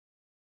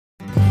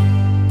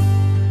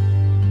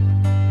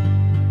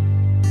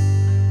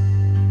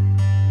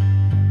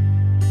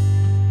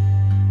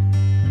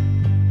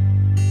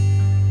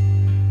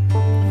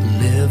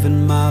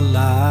my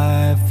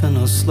life in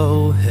a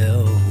slow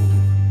hell.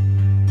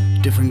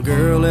 Different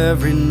girl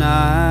every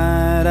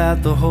night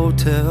at the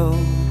hotel.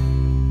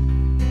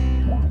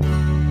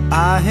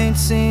 I ain't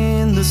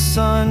seen the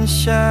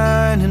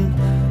sunshine in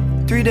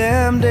 3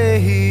 damn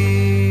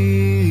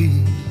days.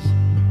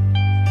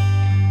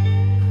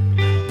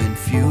 Been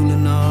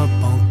fueling up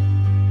on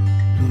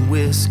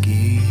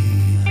whiskey.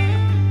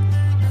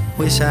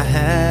 Wish I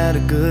had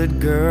a good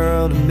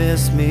girl to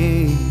miss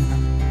me.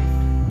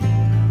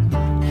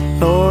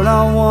 Lord,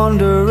 I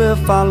wonder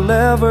if I'll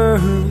ever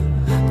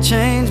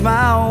change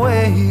my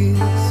ways.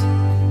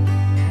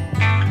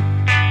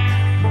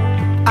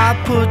 I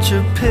put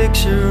your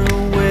picture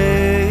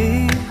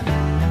away,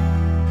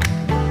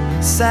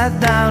 sat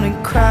down and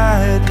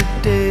cried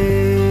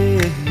today.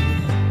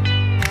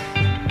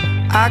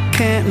 I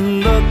can't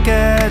look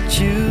at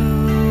you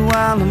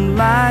while I'm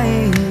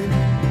lying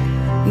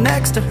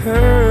next to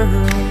her.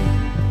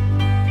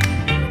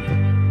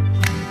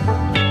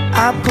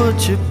 I put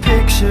your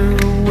picture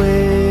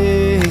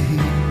away,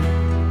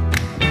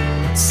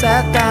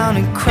 sat down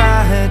and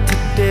cried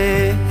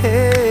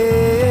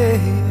today.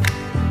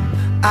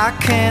 I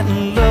can't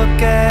look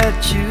at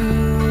you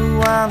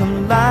while I'm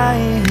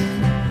lying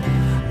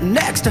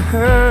next to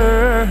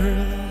her.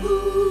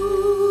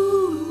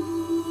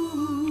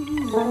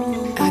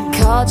 I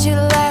called you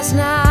last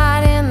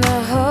night in the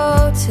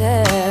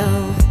hotel.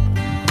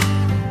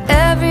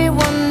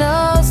 Everyone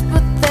knows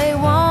but they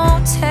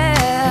won't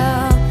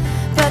tell.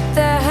 But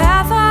their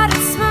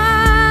half-hearted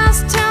smiles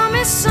tell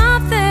me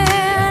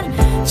something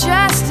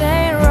just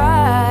ain't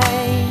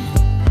right.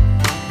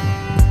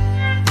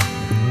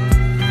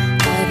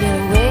 I've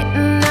been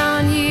waiting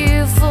on you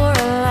for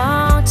a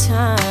long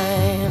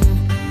time,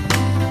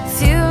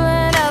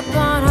 fueling up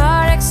on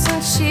heartaches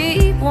and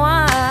cheap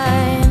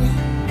wine.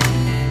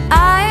 I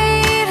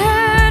ain't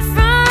heard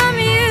from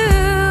you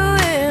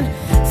in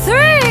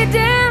 3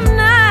 damn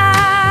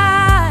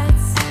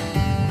nights.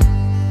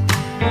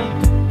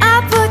 I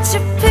put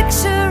your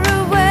picture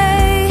away.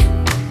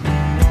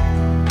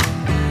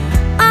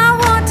 I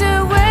wonder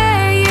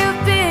where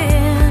you've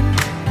been.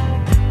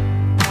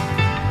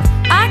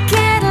 I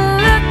can't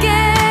look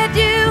at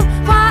you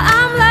while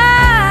I'm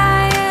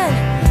lying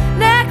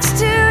next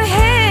to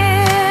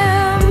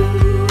him.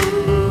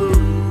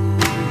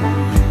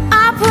 I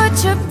put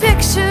your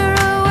picture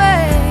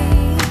away.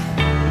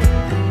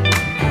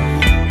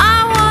 I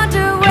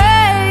wonder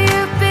where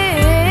you've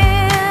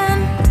been.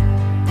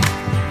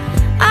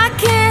 I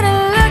can't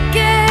look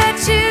at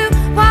you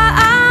while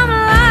I'm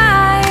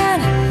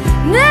lying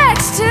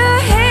next to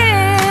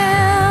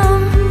him.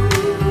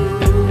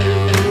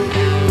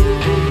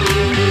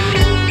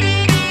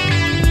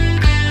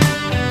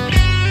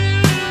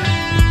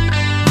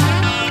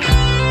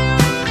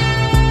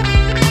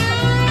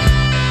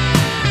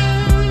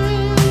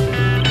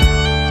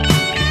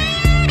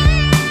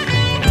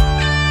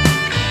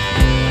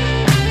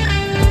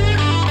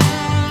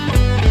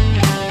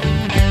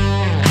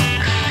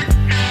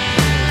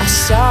 I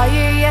saw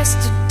you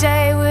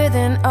yesterday with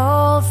an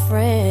old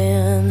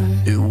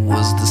friend. It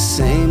was the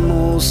same,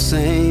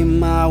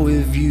 how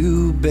have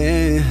you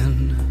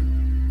been?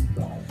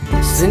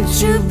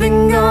 Since you've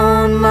been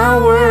gone, my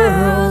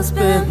world's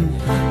been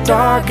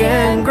dark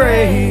and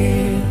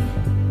gray.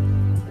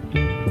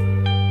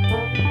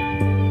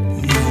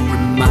 You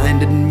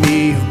reminded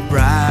me of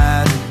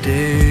brighter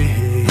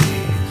days.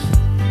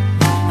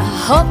 I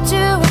hoped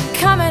you were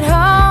coming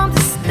home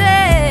to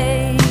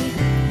stay.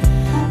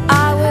 I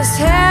was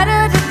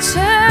headed to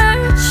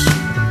church.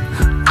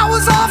 I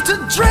was off to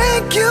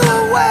drink you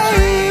away.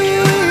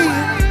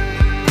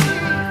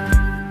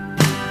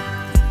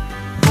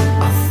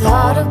 I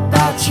thought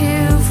about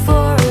you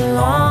for a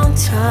long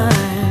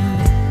time.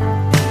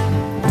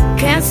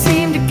 Can't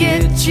seem to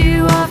get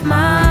you off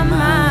my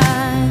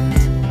mind.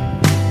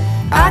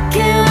 I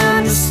can't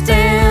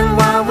understand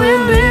why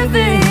we're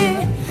living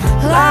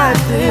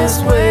life this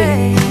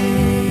way.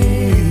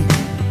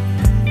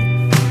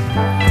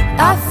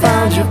 I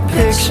found your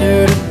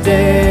picture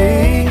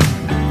today.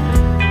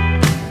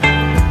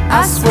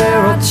 I swear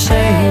I'll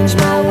change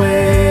my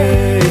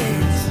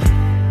ways.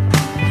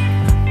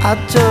 I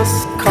just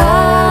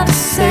called to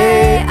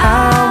say I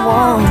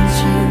want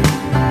you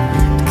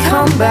to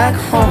come back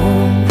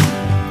home.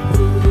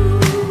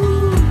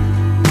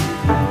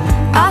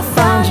 I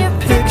found your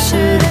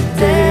picture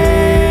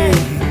today.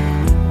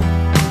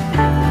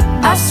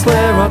 I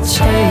swear I'll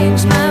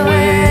change my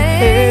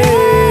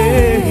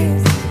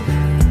ways.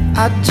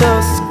 I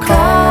just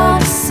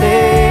called to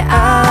say I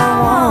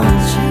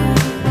want you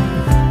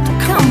to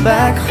come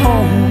back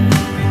home.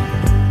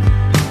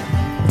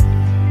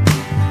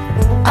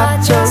 I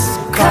just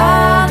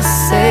called to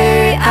say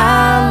I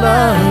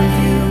love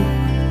you.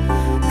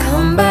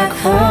 Come back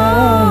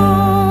home.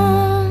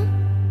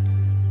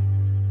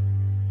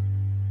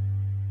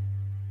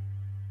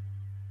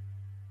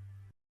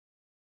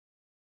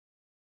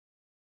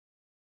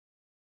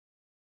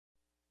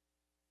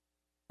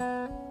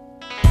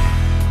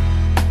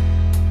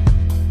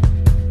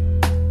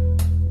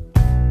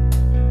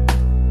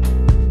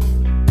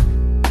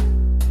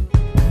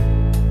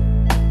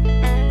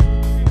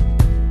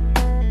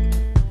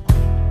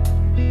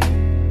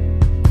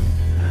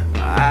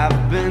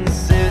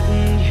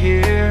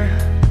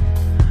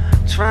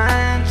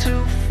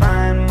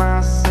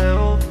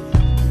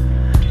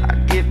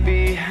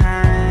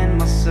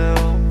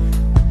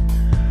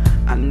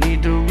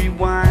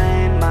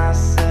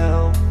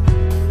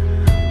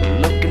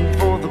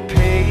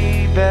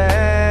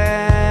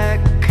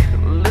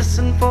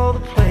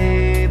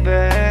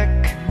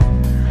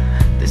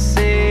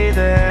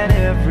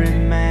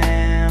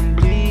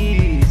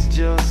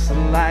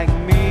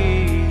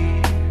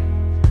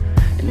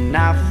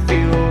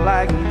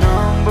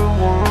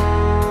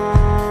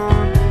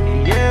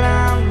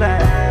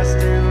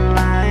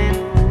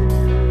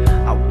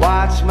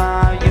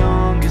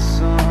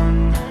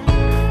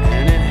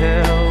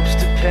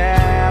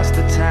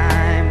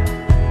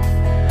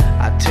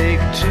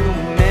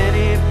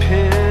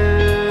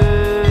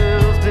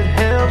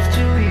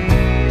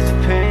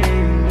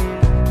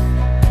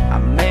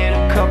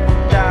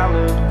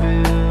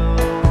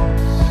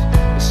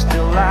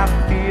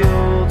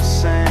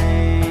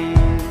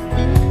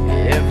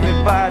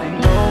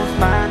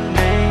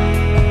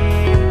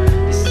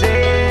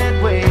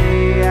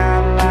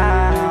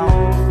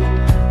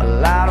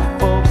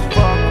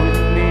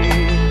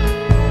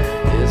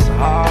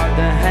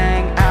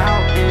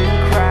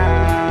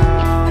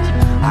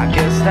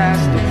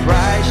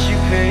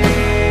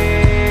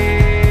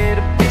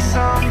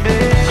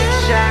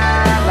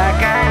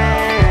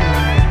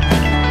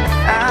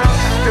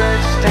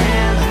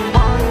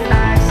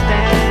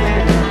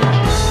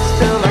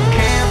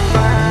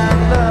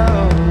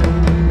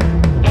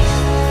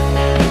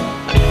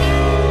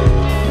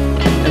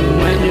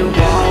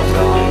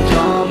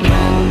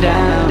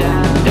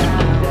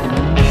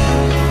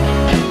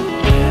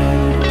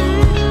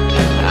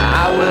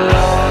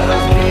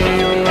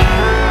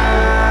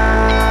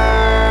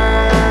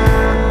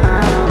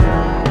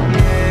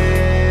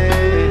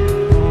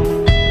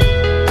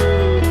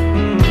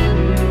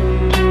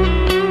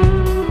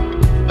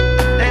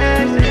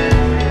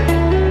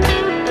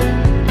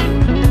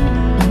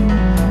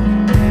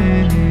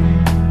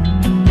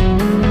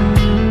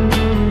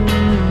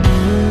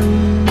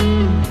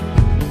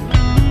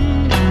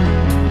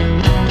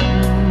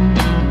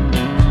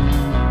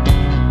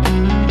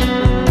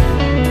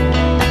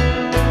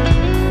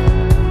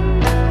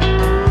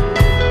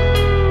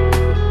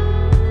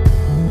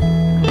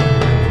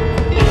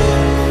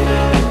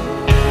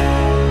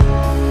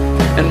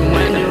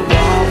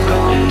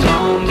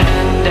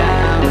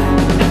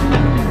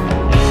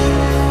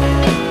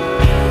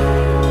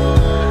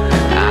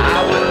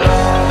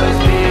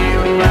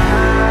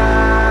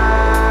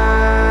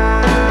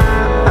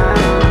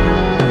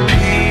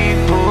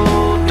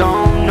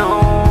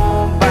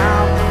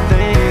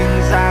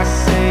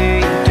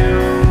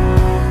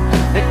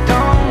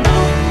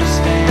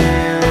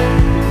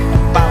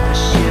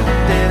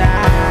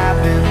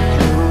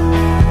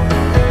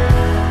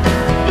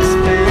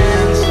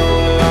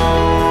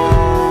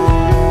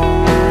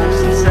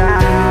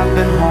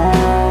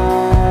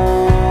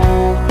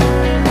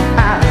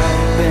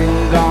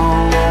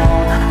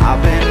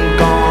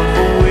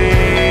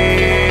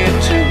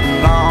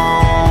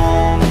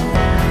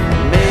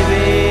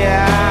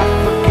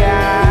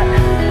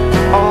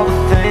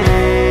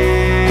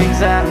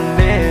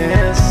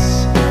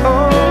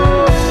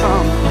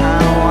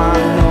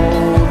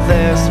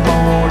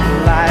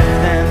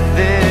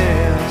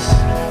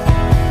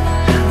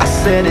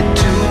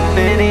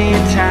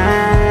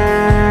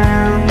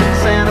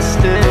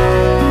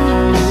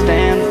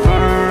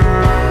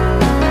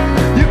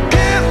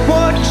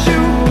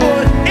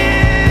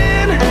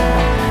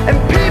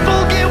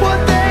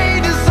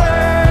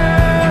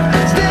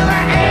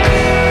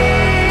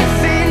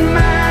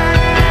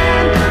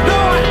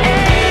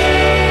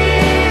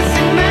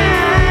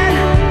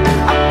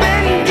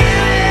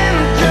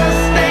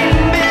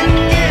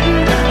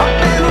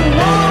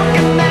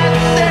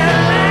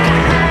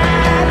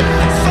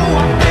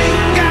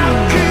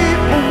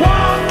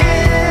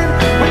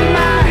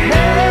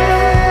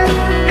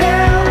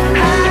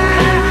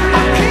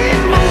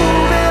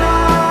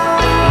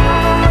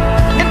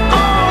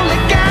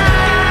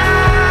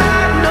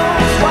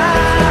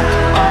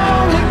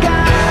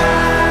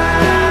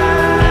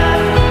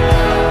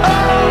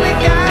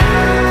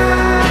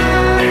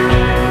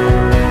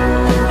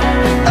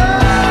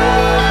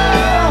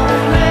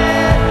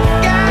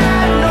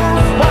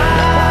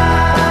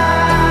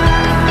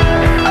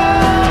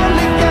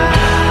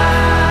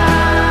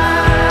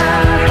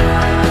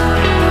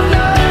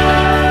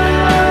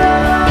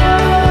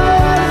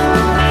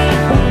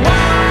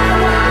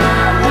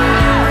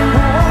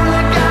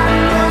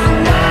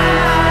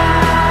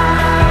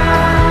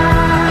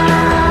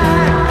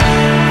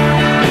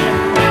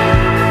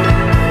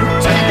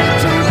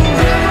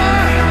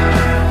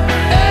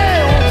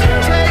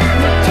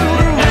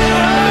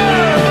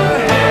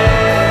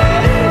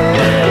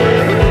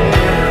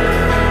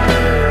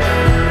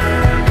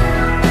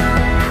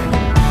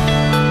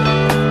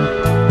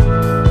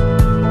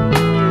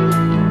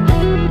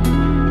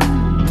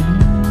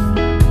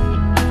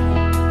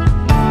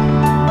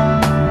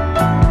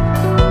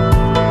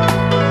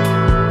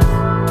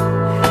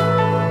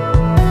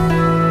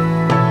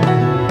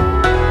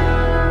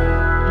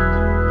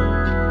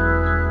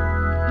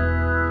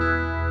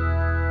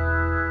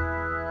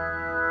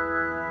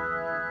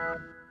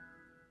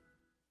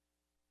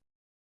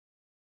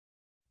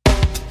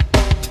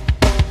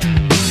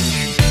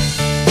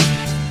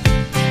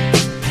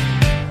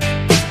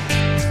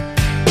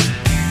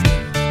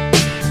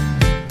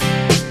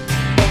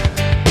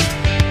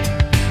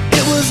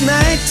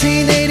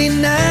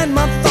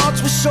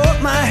 shorts were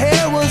short, my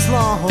hair was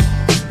long,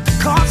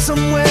 caught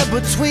somewhere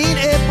between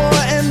a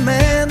boy and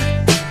man.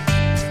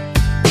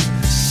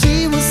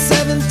 She was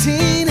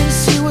 17 and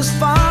she was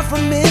far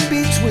from in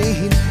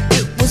between.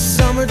 It was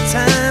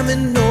summertime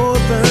in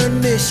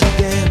northern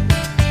Michigan.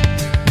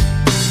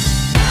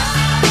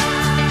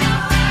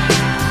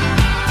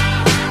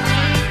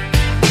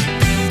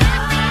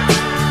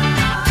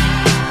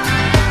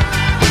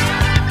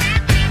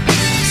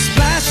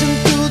 Splashing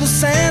through the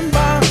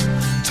sandbar,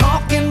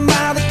 talking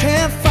by the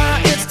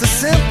campfire. It's the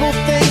simple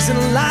things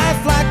in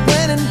life, like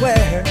when and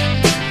where.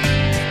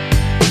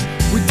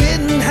 We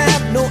didn't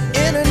have no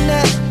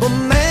internet, but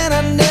man,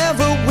 I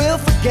never will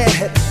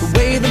forget the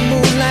way the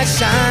moonlight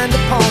shined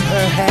upon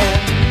her hair.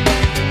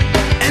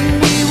 And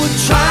we were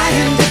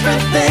trying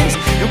different things,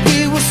 and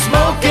we were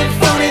smoking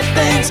funny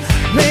things,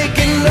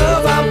 making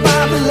love out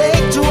by the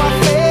lake to our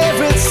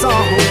favorite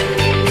song,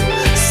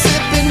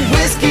 sipping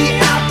whiskey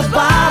out the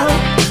bottle,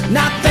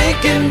 not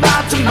thinking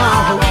about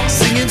tomorrow,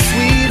 singing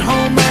Sweet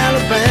Home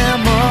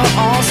Alabama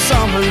all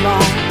summer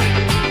long.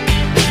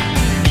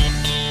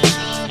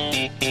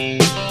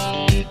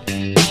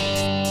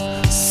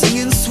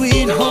 Singing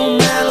Sweet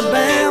Home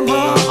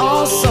Alabama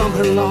all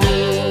summer long.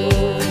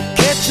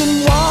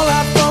 Catching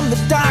walleye from the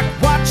dock,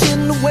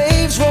 watching the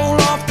waves roll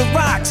off the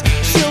rocks.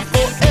 She'll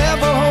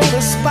forever hold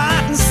a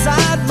spot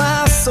inside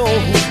my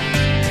soul.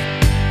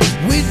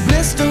 We'd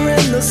blister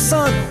in the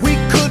sun, we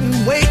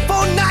couldn't wait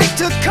for night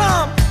to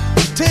come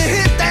to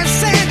hit that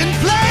sand and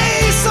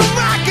play some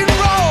rock and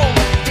roll.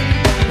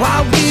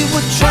 While we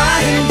were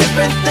trying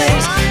different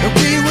things, and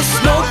we were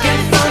smoking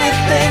funny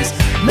things,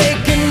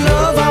 making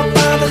love out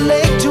by the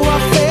lake to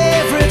our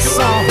favorite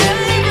song,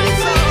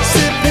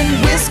 sipping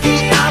whiskey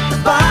out the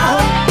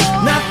bottle,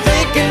 not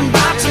thinking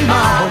about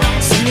tomorrow,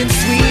 singing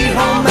Sweet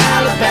Home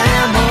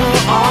Alabama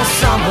all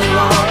summer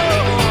long.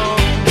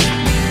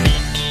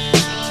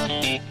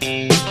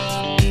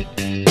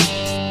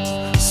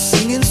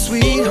 Singing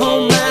Sweet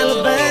Home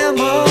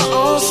Alabama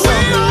all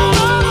summer long.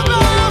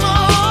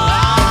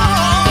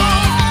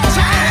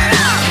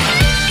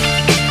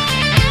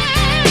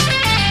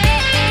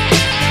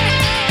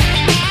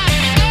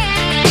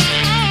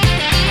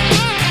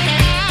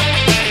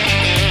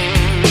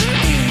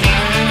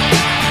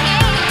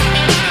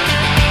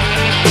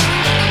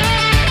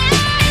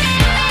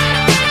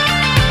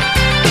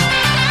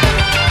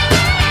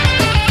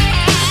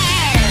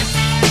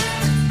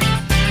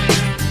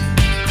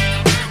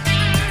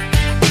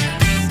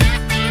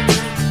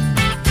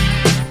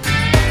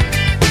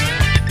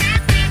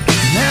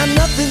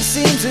 Nothing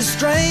seems as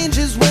strange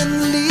as when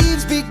the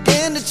leaves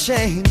begin to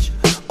change.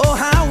 Oh,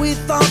 how we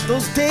thought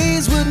those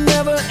days would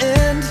never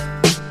end.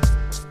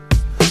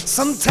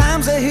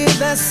 Sometimes I hear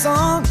that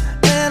song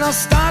and I'll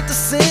start to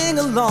sing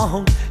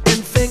along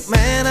and think,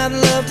 man, I'd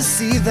love to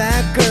see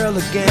that girl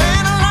again.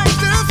 Man, I'd like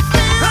to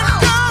see that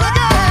girl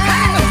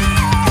again.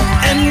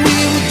 And we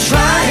were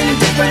trying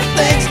different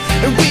things,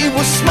 and we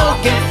were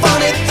smoking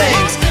funny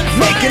things,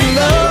 making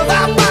love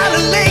out by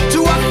the lake to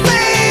our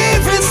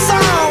favorite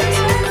songs,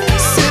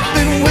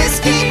 sipping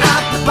whiskey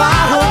out the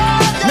bottle,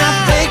 not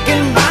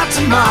thinking about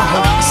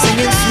tomorrow,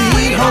 singing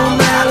Sweet Home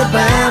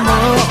Alabama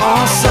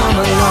all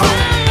summer long.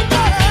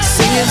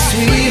 Singing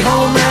Sweet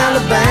Home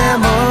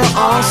Alabama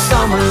all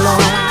summer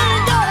long.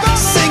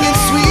 Singing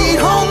Sweet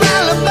Home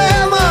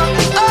Alabama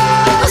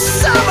all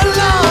summer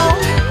long.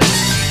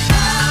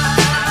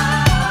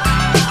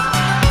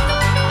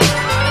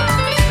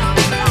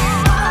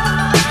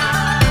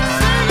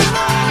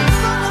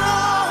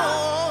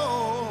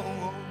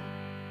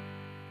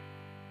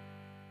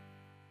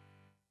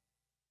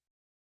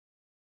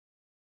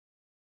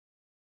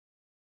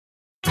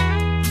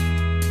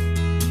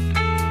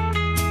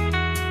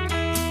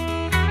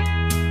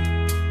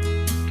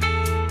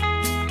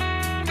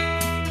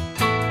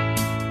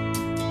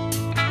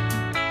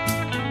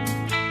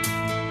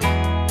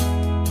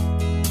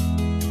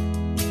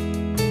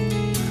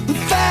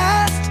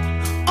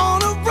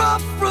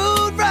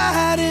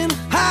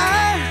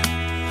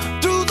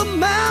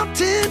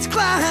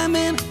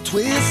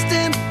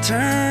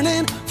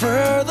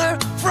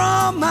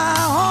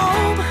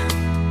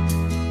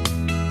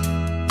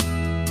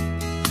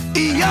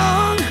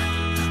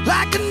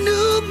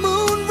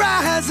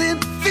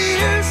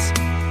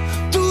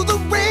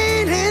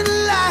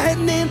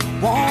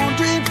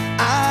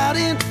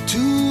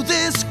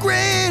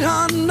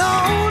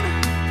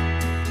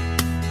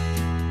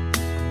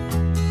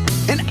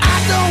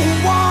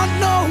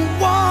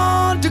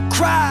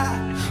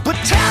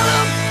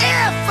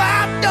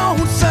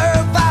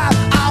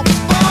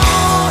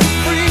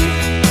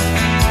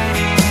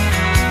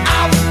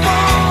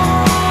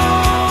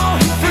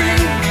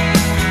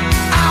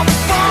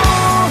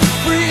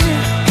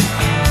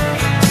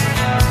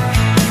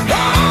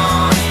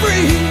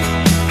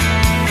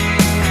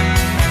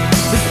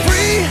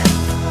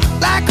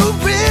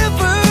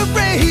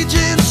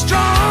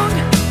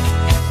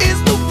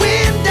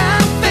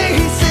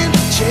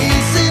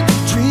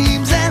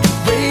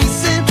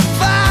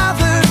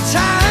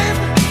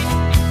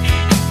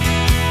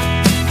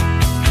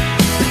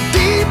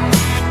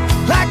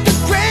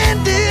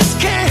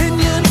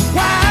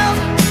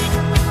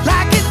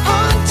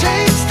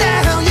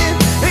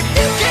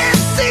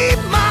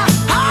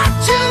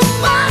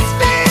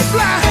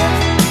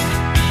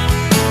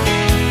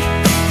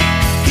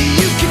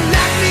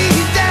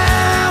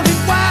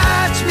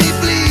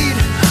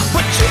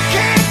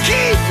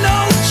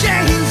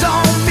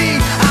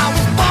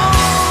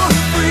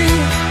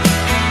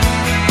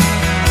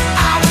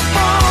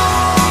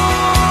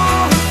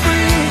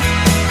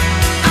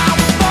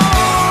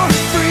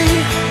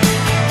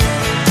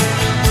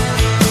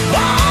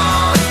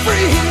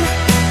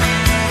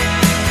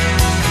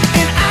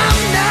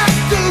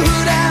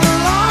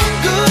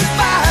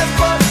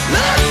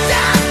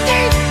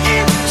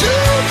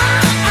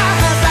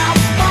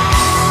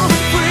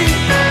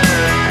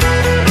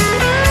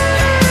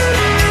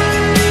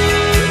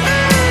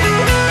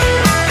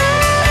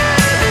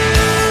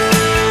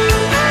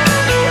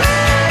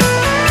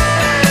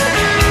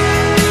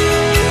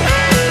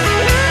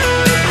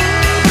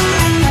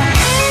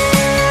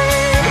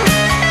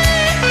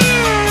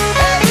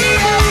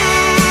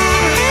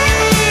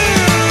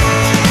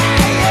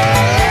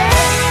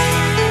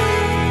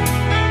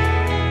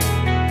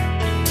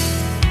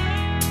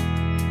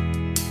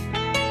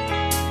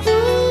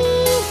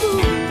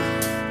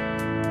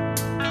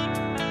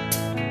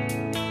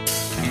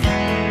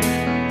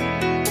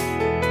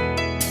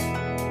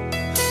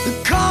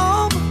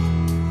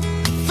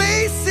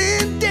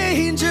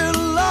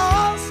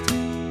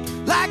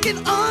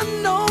 an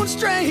unknown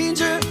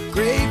stranger,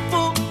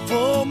 grateful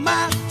for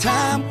my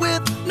time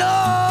with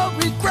no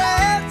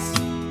regrets.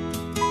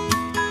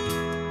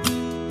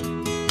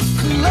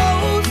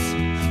 Close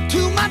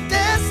to my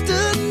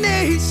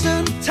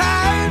destination,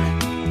 tired,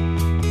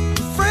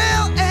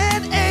 frail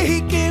and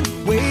aching,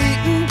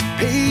 waiting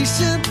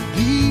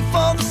patiently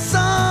for the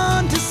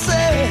sun to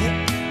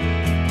set.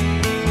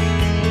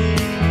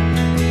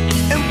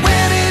 And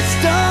when it's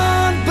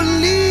done,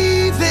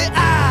 believe that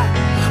I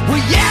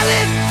will yell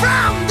it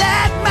from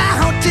that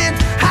mountain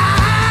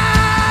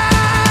high.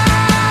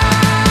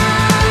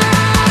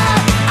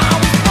 I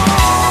was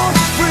born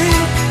free.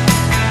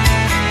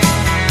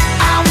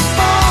 I was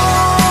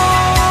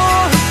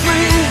born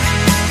free.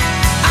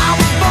 I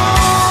was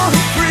born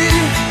free.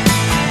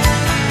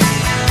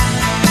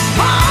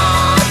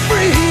 Born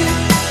free.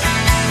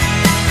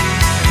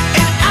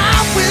 And I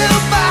will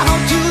bow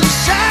to the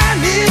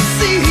shining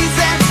seas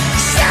and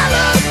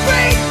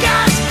celebrate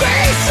God's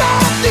grace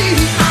on me.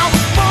 I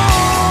was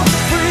born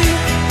free.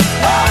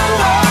 Oh,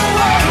 oh,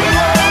 oh,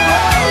 oh,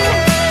 oh.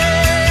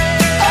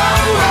 Oh,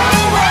 oh,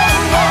 oh,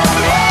 oh,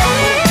 oh.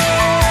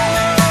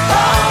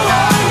 Oh,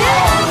 oh, oh, oh,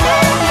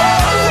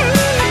 oh.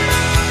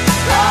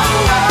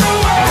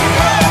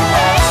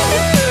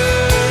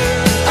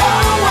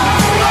 Oh,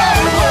 oh, oh,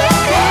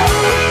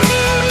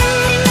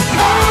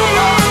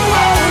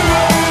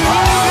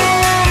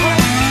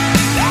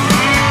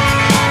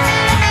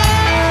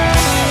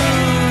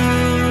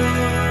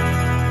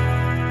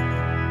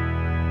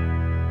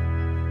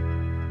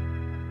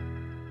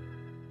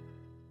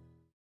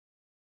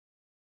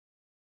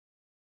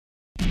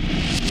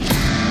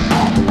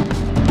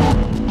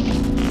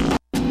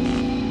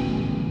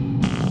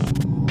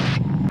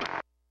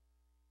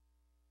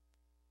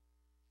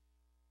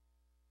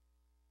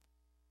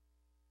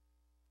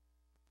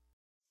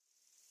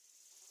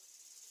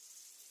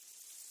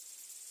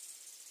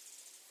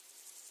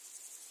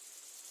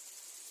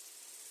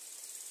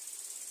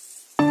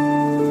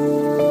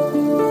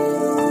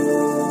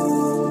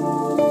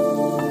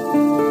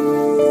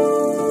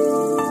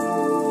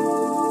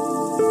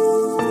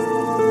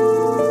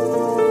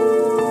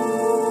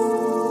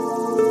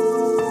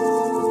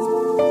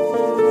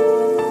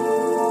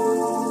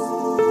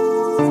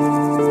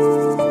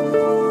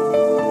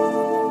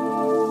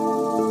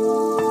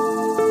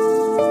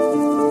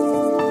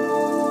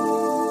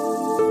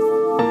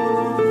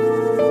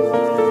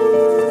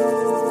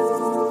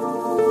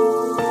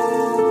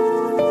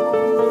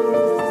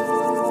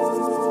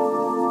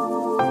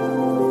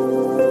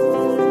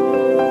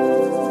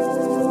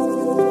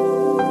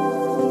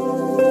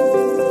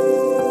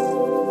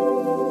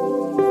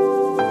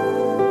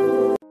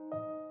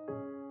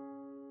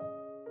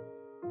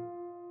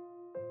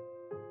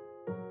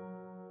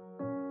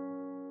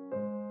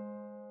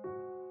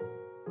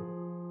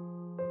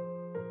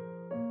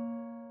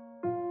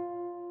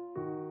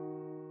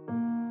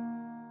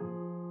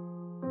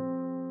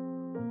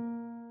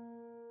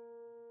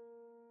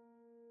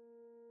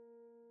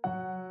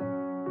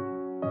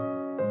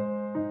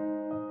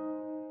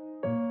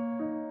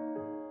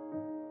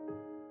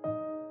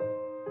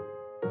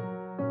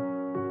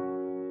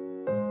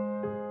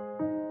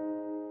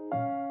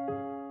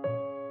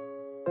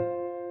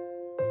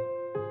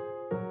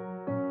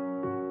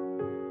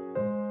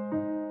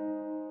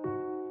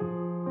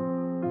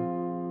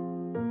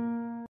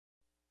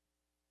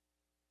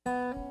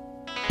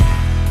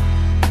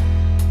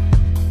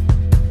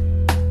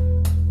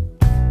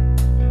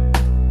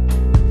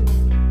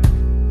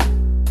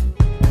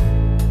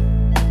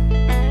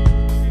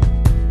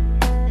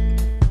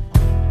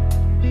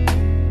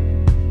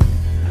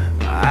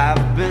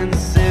 I've been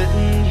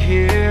sitting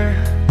here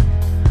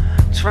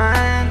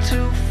trying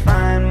to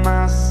find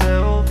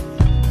myself.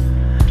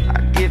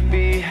 I get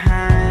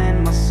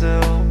behind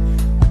myself.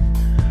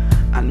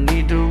 I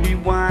need to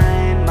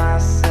rewind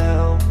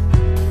myself.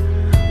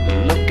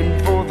 Looking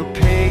for the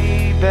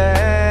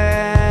payback.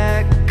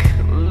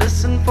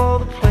 Listen for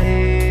the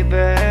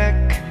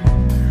playback.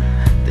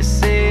 They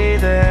say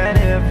that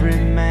every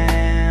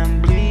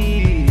man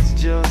bleeds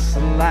just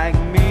like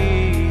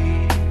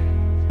me,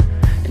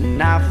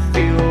 and I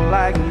feel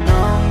like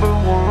number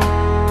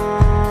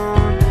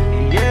one,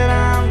 yet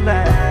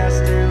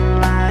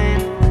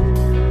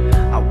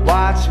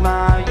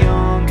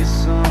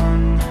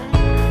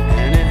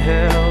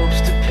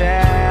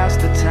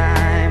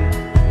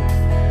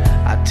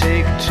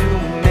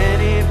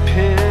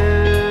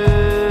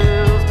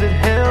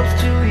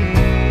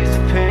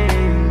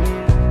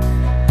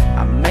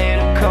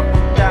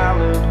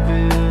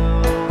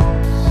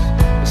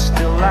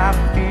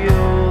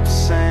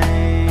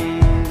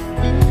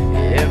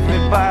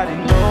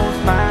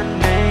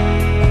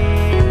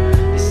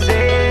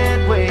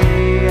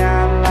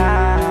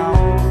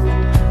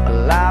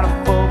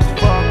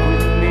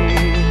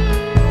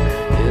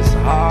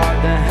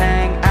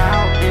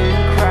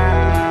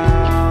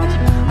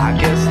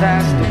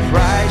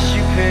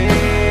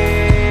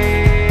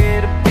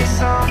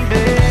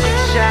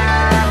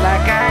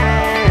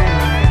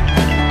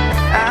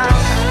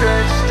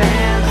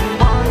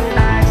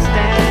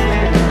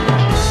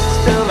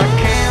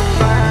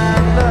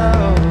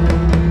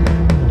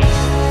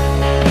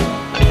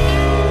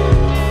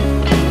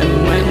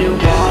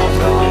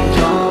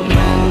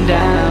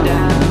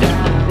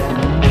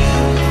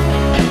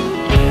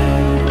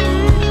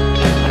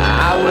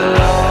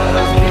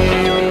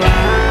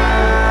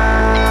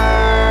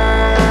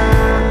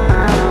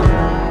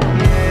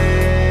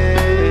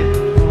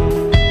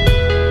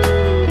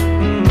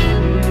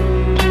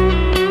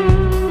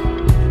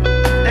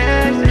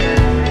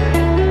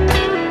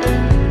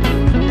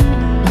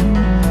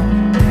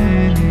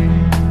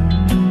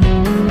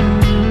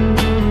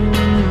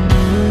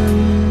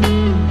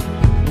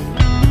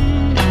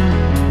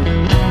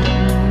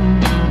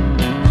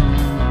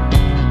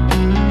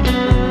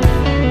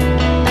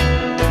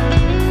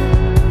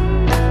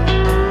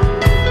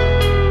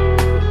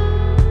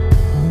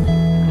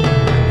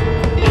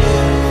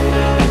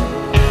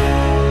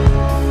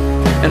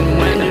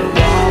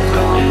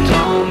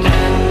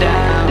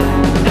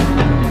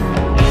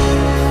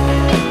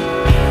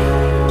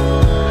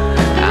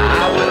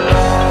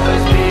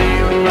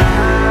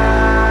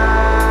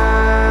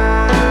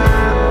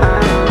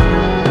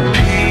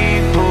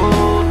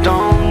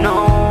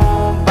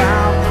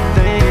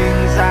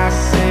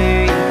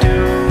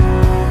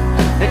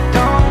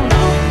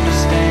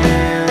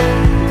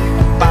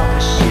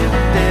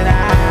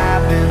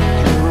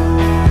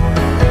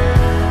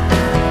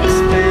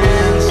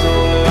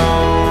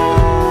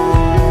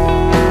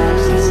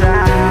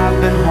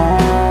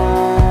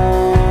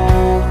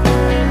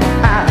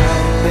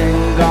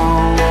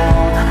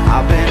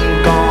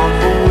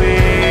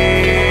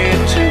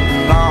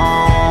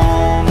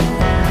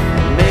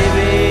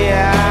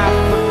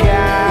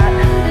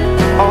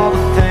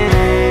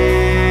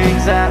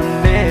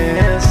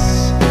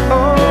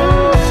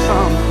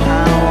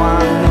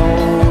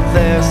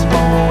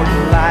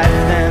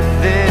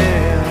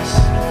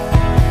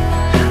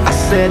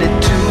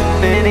it too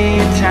many